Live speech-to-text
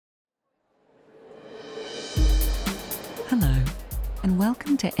Hello, and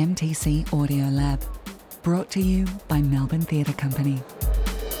welcome to MTC Audio Lab, brought to you by Melbourne Theatre Company.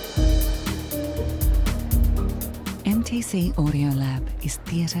 MTC Audio Lab is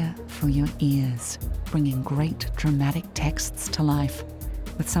theatre for your ears, bringing great dramatic texts to life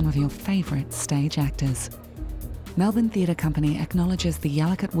with some of your favourite stage actors. Melbourne Theatre Company acknowledges the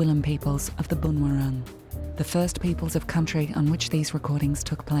Yalukit Willam peoples of the Boonwurrung, the first peoples of country on which these recordings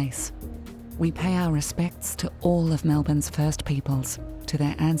took place. We pay our respects to all of Melbourne's First Peoples, to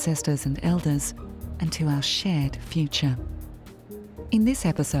their ancestors and elders, and to our shared future. In this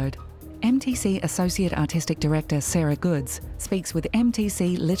episode, MTC Associate Artistic Director Sarah Goods speaks with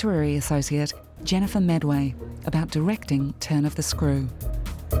MTC Literary Associate Jennifer Medway about directing Turn of the Screw.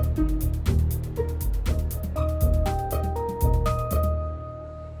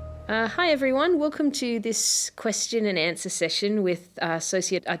 Hi everyone, welcome to this question and answer session with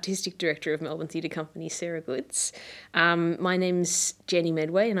Associate Artistic Director of Melbourne Theatre Company, Sarah Goods. My name's Jenny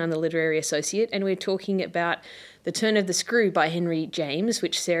Medway and I'm the Literary Associate, and we're talking about The Turn of the Screw by Henry James,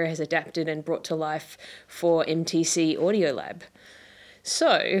 which Sarah has adapted and brought to life for MTC Audio Lab.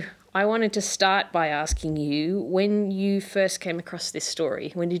 So, I wanted to start by asking you, when you first came across this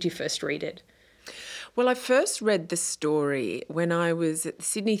story, when did you first read it? Well, I first read the story when I was at the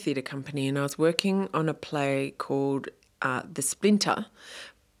Sydney Theatre Company and I was working on a play called The Splinter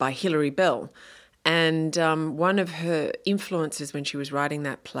by Hilary Bell. And one of her influences when she was writing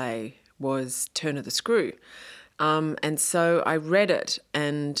that play was Turn of the Screw. And so I read it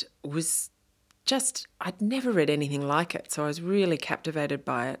and was just, I'd never read anything like it. So I was really captivated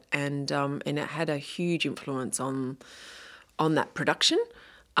by it, and it had a huge influence on that production.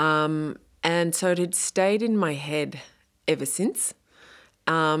 And so it had stayed in my head ever since.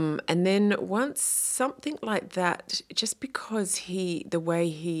 And then once something like that, just because he's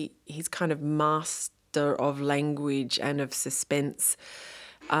kind of master of language and of suspense,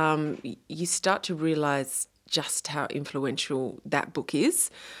 you start to realise just how influential that book is.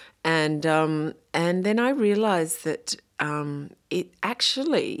 And then I realised that it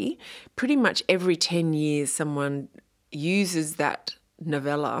actually, pretty much every 10 years, someone uses that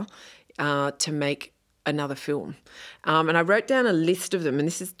novella to make another film. And I wrote down a list of them, and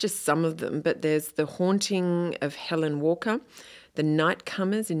this is just some of them, but there's The Haunting of Helen Walker, The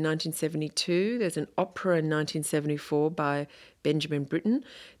Nightcomers in 1972, there's an opera in 1974 by Benjamin Britten,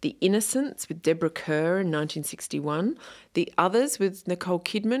 The Innocents with Deborah Kerr in 1961, The Others with Nicole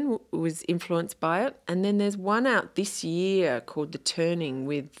Kidman was influenced by it, and then there's one out this year called The Turning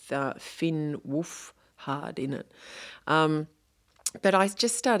with Finn Wolfhard in it. But I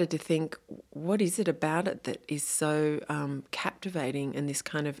just started to think, what is it about it that is so captivating, and this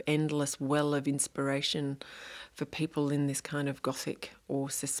kind of endless well of inspiration for people in this kind of gothic or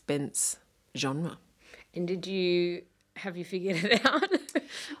suspense genre? And have you figured it out?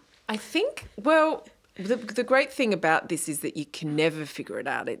 I think, well, the great thing about this is that you can never figure it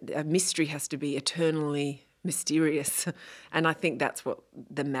out. A mystery has to be eternally mysterious, and I think that's what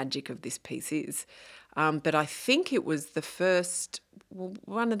the magic of this piece is. But I think it was the first,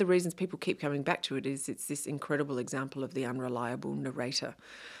 one of the reasons people keep coming back to it is it's this incredible example of the unreliable narrator,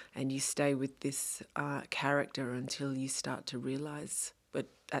 and you stay with this character until you start to realise, but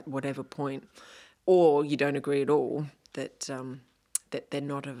at whatever point, or you don't agree at all, that they're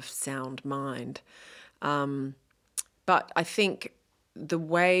not of sound mind. But I think the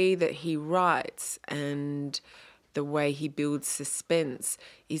way that he writes and the way he builds suspense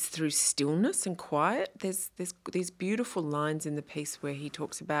is through stillness and quiet. There's these beautiful lines in the piece where he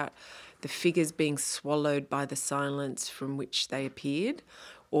talks about the figures being swallowed by the silence from which they appeared,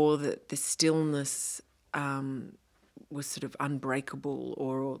 or that the stillness was sort of unbreakable,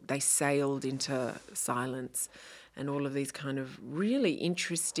 or they sailed into silence, and all of these kind of really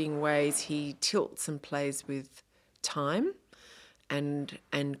interesting ways he tilts and plays with time and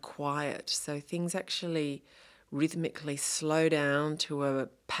quiet. So things actually rhythmically slow down to a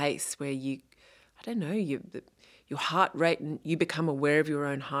pace where your heart rate, and you become aware of your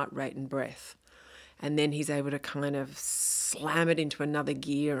own heart rate and breath. And then he's able to kind of slam it into another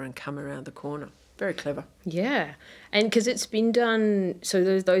gear and come around the corner. Very clever. Yeah. And because it's been done,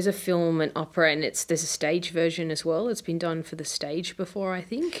 so those are film and opera, and there's a stage version as well. It's been done for the stage before, I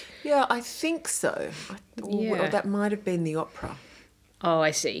think. Yeah, I think so. Or that might have been the opera. Oh,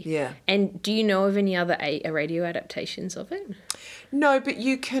 I see. Yeah. And do you know of any other radio adaptations of it? No, but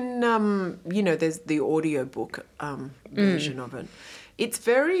you can, there's the audiobook version of it. It's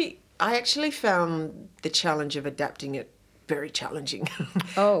I actually found the challenge of adapting it very challenging.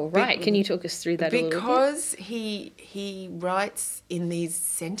 Oh, right. Can you talk us through that a little bit? Because he writes in these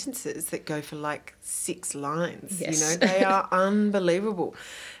sentences that go for like 6 lines. Yes. You know, they are unbelievable.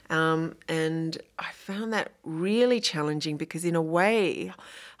 And I found that really challenging because in a way,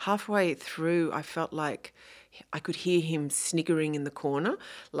 halfway through, I felt like I could hear him sniggering in the corner.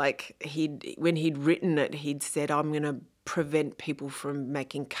 Like when he'd written it, he'd said, I'm going to prevent people from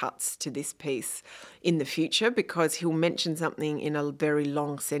making cuts to this piece in the future, because he'll mention something in a very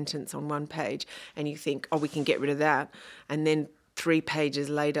long sentence on one page and you think, oh, we can get rid of that. And then 3 pages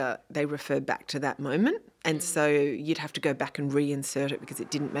later, they refer back to that moment. And so you'd have to go back and reinsert it because it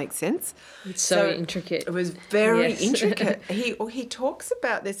didn't make sense. It's so intricate. It was very Yes. intricate. He talks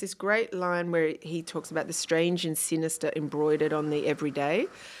about, there's this great line where he talks about the strange and sinister embroidered on the everyday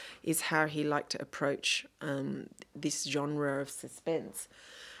is how he liked to approach this genre of suspense.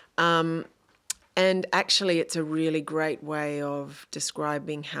 And actually, it's a really great way of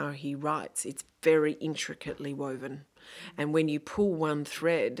describing how he writes. It's very intricately woven. And when you pull one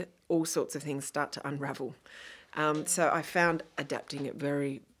thread, all sorts of things start to unravel. So I found adapting it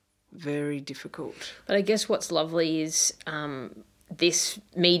very, very difficult. But I guess what's lovely is this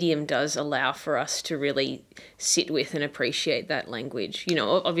medium does allow for us to really sit with and appreciate that language, you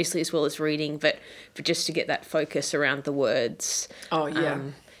know, obviously as well as reading, but for just to get that focus around the words. Oh, yeah.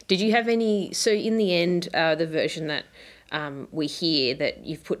 Did you have any, so in the end, the version that we hear that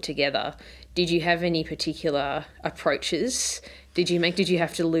you've put together, did you have any particular approaches? Did you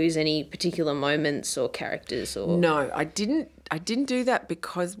have to lose any particular moments or characters? Or No, I didn't do that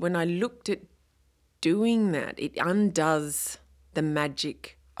because when I looked at doing that, it undoes the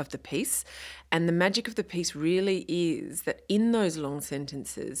magic of the piece. And the magic of the piece really is that in those long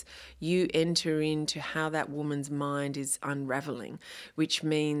sentences, you enter into how that woman's mind is unraveling, which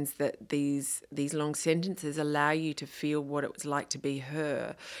means that these long sentences allow you to feel what it was like to be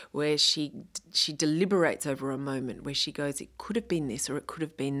her, where she deliberates over a moment, where she goes, it could have been this or it could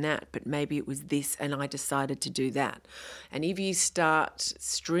have been that, but maybe it was this and I decided to do that. And if you start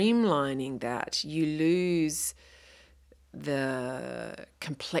streamlining that, you lose the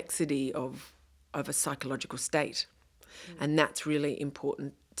complexity of a psychological state. And that's really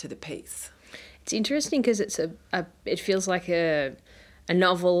important to the piece. It's interesting because it feels like a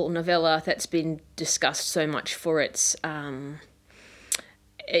novella that's been discussed so much for its, you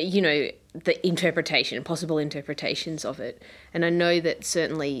know, the possible interpretations of it. And I know that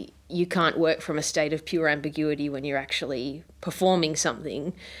certainly you can't work from a state of pure ambiguity when you're actually performing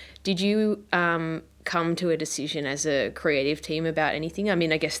something. Did you come to a decision as a creative team about anything? I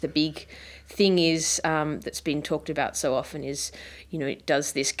mean, I guess the big thing is that's been talked about so often is, you know,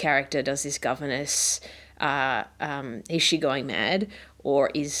 does this governess, is she going mad,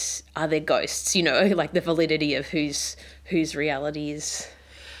 or are there ghosts? You know, like the validity of whose reality is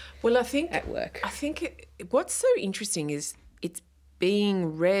at work. I think what's so interesting is it's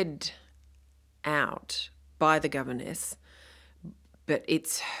being read out by the governess, but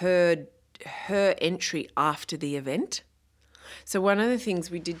it's her entry after the event. So one of the things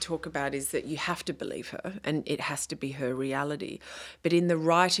we did talk about is that you have to believe her and it has to be her reality. But in the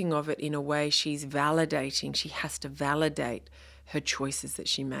writing of it, in a way, she has to validate her choices that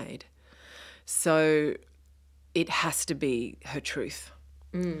she made. So it has to be her truth.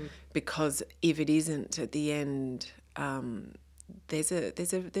 Because if it isn't, at the end, there's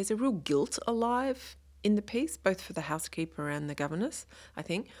a real guilt alive in the piece, both for the housekeeper and the governess, I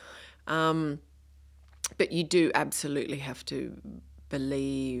think. But you do absolutely have to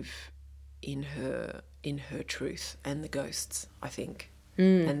believe in her truth and the ghosts, I think.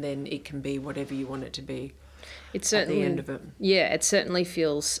 And then it can be whatever you want it to be at the end of it. Yeah, it certainly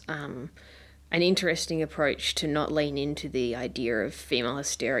feels an interesting approach to not lean into the idea of female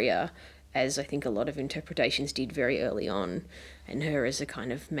hysteria, as I think a lot of interpretations did very early on, and her as a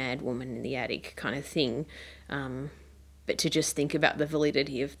kind of mad woman in the attic kind of thing. But to just think about the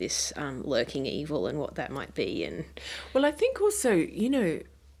validity of this lurking evil and what that might be. And well, I think also, you know,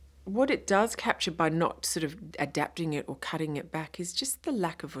 what it does capture by not sort of adapting it or cutting it back is just the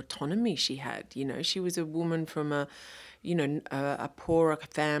lack of autonomy she had. You know, she was a woman from a poorer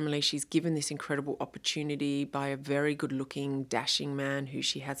family. She's given this incredible opportunity by a very good-looking, dashing man who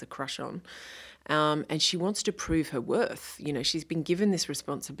she has a crush on. And she wants to prove her worth. You know, she's been given this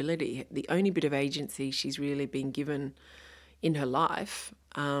responsibility, the only bit of agency she's really been given in her life.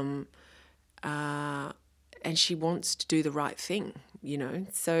 And she wants to do the right thing, you know.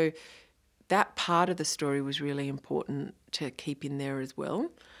 So that part of the story was really important to keep in there as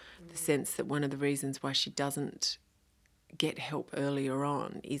well. The sense that one of the reasons why she doesn't get help earlier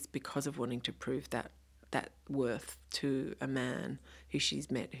on is because of wanting to prove that that worth to a man who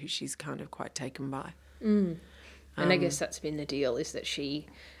she's met, who she's kind of quite taken by. And I guess that's been the deal, is that she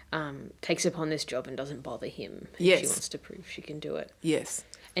takes upon this job and doesn't bother him. And Yes. She wants to prove she can do it. Yes.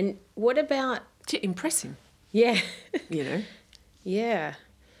 And what about... To impress him, Yeah. you know. Yeah.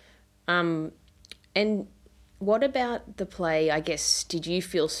 And what about the play, I guess, did you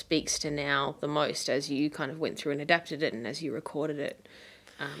feel speaks to now the most as you kind of went through and adapted it and as you recorded it?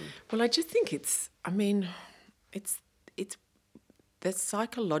 Well, I just think it's the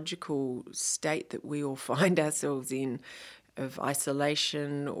psychological state that we all find ourselves in, of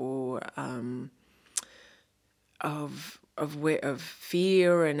isolation or of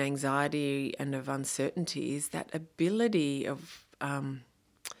fear and anxiety and of uncertainty, is that ability of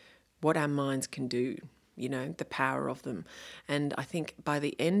what our minds can do, you know, the power of them. And I think by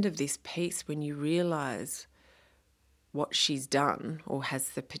the end of this piece, when you realise what she's done or has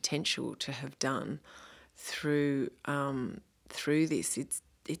the potential to have done through this,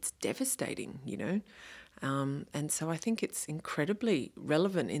 it's devastating, you know. And so I think it's incredibly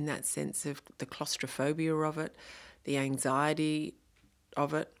relevant in that sense of the claustrophobia of it, the anxiety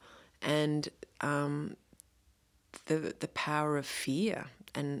of it, and the power of fear.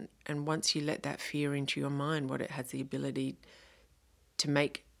 And once you let that fear into your mind, what it has the ability to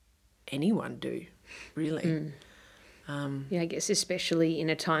make anyone do, really. Yeah, I guess especially in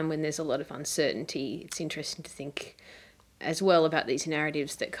a time when there's a lot of uncertainty, it's interesting to think as well about these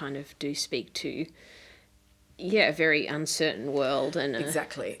narratives that kind of do speak to, a very uncertain world and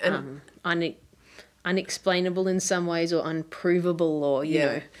Exactly. unexplainable in some ways, or unprovable, or, you Yeah.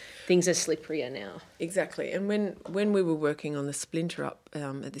 know, things are slipperier now. Exactly. And when we were working on the Splinter Up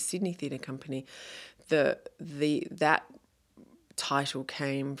at the Sydney Theatre Company, that title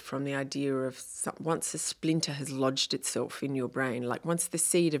came from the idea of once a splinter has lodged itself in your brain, like once the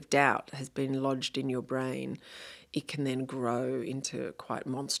seed of doubt has been lodged in your brain, it can then grow into quite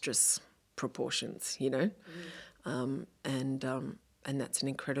monstrous proportions, you know. And that's an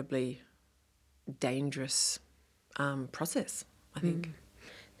incredibly dangerous process, I think.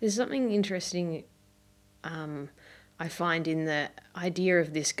 There's something interesting I find in the idea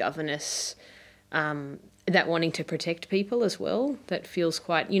of this governess, that wanting to protect people as well, that feels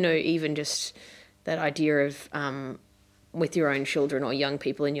quite, you know, even just that idea of with your own children or young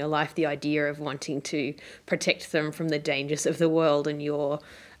people in your life, the idea of wanting to protect them from the dangers of the world and your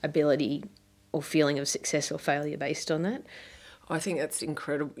ability or feeling of success or failure based on that. I think that's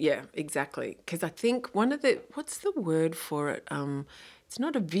incredible. Yeah, exactly. Because I think what's the word for it? It's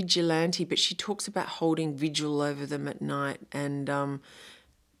not a vigilante, but she talks about holding vigil over them at night and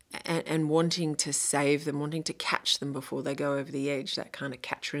wanting to save them, wanting to catch them before they go over the edge, that kind of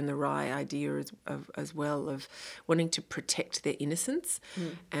catcher in the rye idea as well, of wanting to protect their innocence,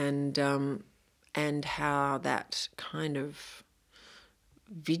 and how that kind of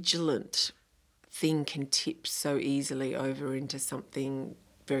vigilant thing can tip so easily over into something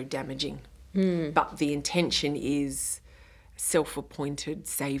very damaging. But the intention is self-appointed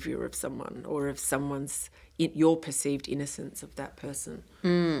saviour of someone, or of your perceived innocence of that person.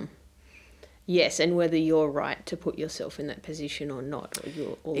 Yes, and whether you're right to put yourself in that position or not. Or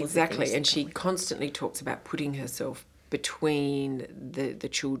you're all Exactly, and she constantly talks about putting herself between the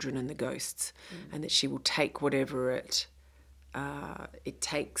children and the ghosts, and that she will take whatever it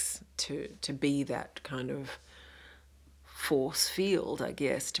takes to be that kind of force field, I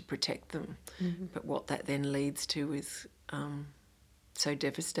guess, to protect them. But what that then leads to is so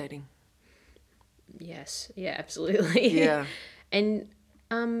devastating. Yes, yeah, absolutely. Yeah. And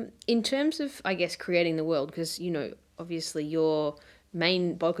in terms of, I guess, creating the world, because, you know, obviously your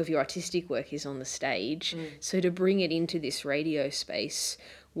main bulk of your artistic work is on the stage. So to bring it into this radio space,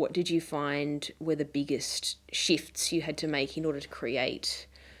 what did you find were the biggest shifts you had to make in order to create,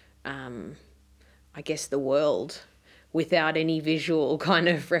 I guess, the world without any visual kind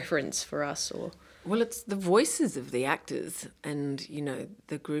of reference for us? Or Well, it's the voices of the actors, and, you know,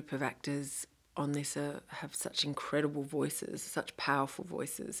 the group of actors on this have such incredible voices, such powerful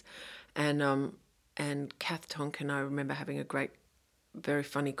voices. And Kath Tonkin, I remember having a great, very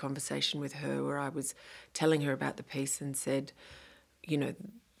funny conversation with her where I was telling her about the piece and said, you know,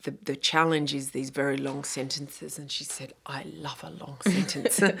 the challenge is these very long sentences. And she said, I love a long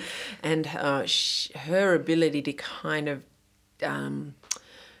sentence. And her ability to kind of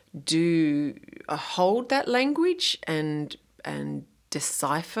hold that language and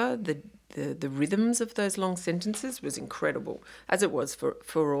decipher the rhythms of those long sentences was incredible, as it was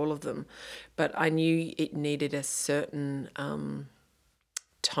for all of them. But I knew it needed a certain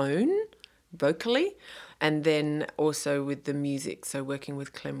tone vocally, and then also with the music. So working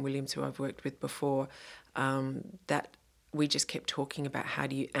with Clem Williams, who I've worked with before, that we just kept talking about how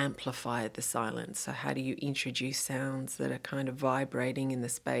do you amplify the silence. So how do you introduce sounds that are kind of vibrating in the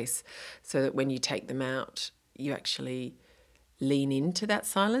space so that when you take them out, you actually lean into that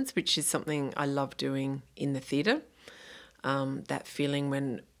silence, which is something I love doing in the theatre. That feeling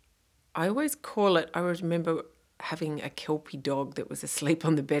when I always call it, I remember having a Kelpie dog that was asleep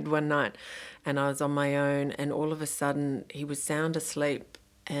on the bed one night and I was on my own and all of a sudden he was sound asleep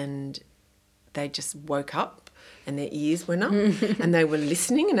and they just woke up and their ears went up and they were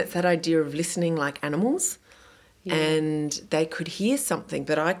listening, and it's that idea of listening like animals. Yeah. And they could hear something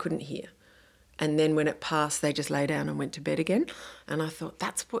that I couldn't hear. And then when it passed, they just lay down and went to bed again. And I thought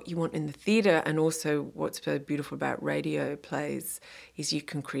that's what you want in the theatre. And also what's so beautiful about radio plays is you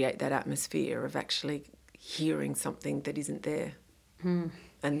can create that atmosphere of actually hearing something that isn't there. And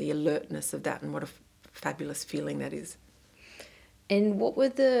the alertness of that, and what a fabulous feeling that is. And what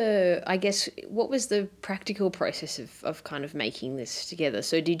was the practical process of kind of making this together?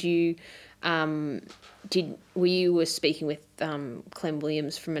 So did you, were you speaking with Clem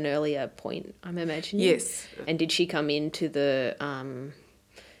Williams from an earlier point, I'm imagining? Yes. And did she come into the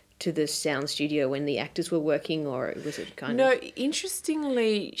sound studio when the actors were working, or was it kind of... No,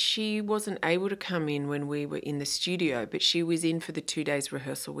 interestingly, she wasn't able to come in when we were in the studio, but she was in for the 2 days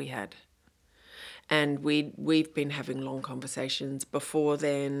rehearsal we had. And we've been having long conversations before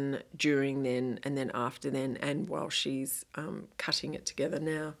then, during then, and then after then, and while she's cutting it together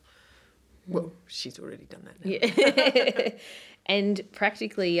now. Well, she's already done that now. Yeah. And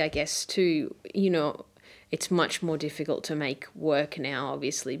practically, I guess, too, it's much more difficult to make work now,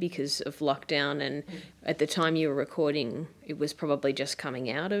 obviously, because of lockdown. And at the time you were recording, it was probably just coming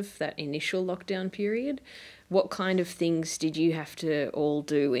out of that initial lockdown period. What kind of things did you have to all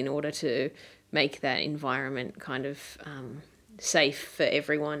do in order to make that environment kind of safe for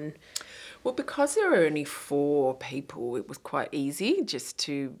everyone? Well, because there were only 4 people, it was quite easy just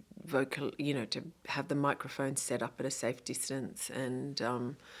to to have the microphone set up at a safe distance and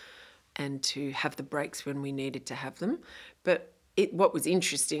to have the breaks when we needed to have them. But what was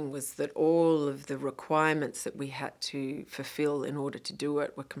interesting was that all of the requirements that we had to fulfill in order to do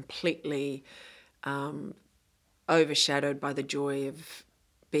it were completely overshadowed by the joy of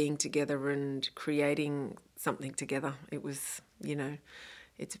being together and creating something together. It was, I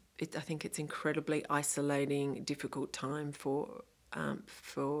think it's incredibly isolating, difficult time for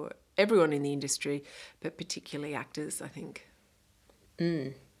everyone in the industry, but particularly actors, I think.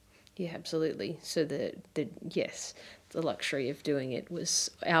 Yeah, absolutely. So the luxury of doing it was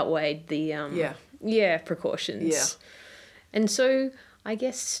outweighed the precautions. Yeah. And so I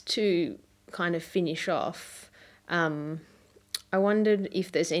guess to kind of finish off, I wondered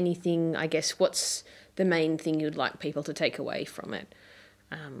if there's anything, I guess, what's the main thing you'd like people to take away from it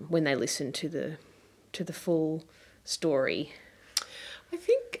when they listen to the full story? I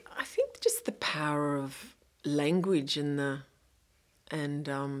think just the power of language and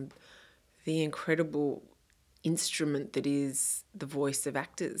the incredible instrument that is the voice of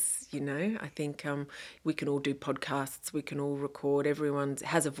actors. I think we can all do podcasts, we can all record, everyone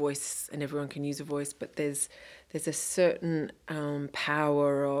has a voice and everyone can use a voice, but there's a certain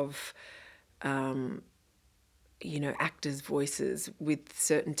power of actors' voices with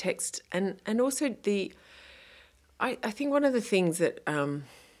certain text, and also I think one of the things that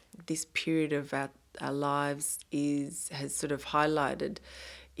this period of our lives has sort of highlighted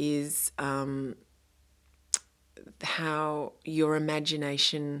is how your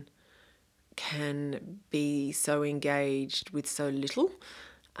imagination can be so engaged with so little.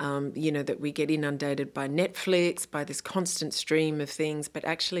 That we get inundated by Netflix, by this constant stream of things, but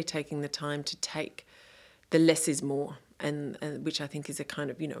actually taking the time to take the less is more, and which I think is a kind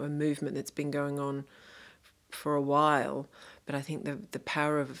of, a movement that's been going on for a while. But I think the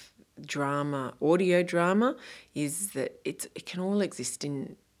power of drama, audio drama, is that it can all exist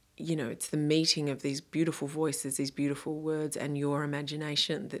in, it's the meeting of these beautiful voices, these beautiful words, and your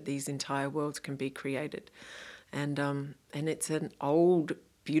imagination, that these entire worlds can be created. And it's an old,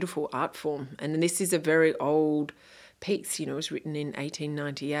 beautiful art form. And this is a very old piece, it was written in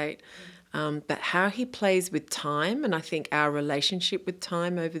 1898. But how he plays with time, and I think our relationship with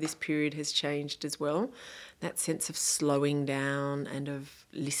time over this period has changed as well. That sense of slowing down and of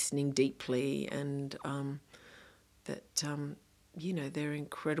listening deeply, and there are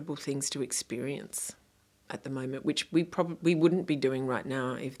incredible things to experience at the moment, which we wouldn't be doing right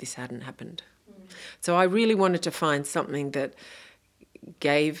now if this hadn't happened. So I really wanted to find something that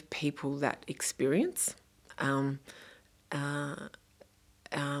gave people that experience.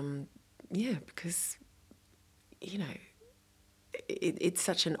 Because, it's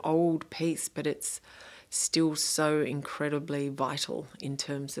such an old piece, but it's still so incredibly vital in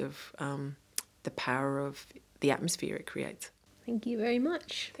terms of the power of the atmosphere it creates. Thank you very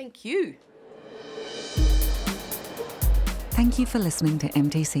much. Thank you. Thank you for listening to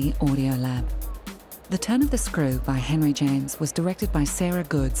MTC Audio Lab. The Turn of the Screw by Henry James was directed by Sarah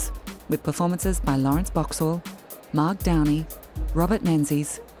Goods, with performances by Lawrence Boxall, Mark Downey, Robert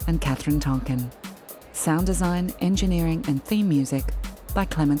Menzies, and Catherine Tonkin. Sound design, engineering, and theme music by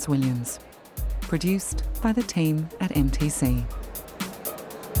Clements Williams. Produced by the team at MTC.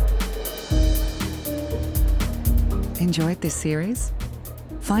 Enjoyed this series?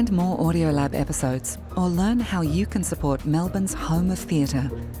 Find more Audiolab episodes or learn how you can support Melbourne's home of theatre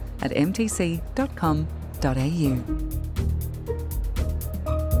at mtc.com.au.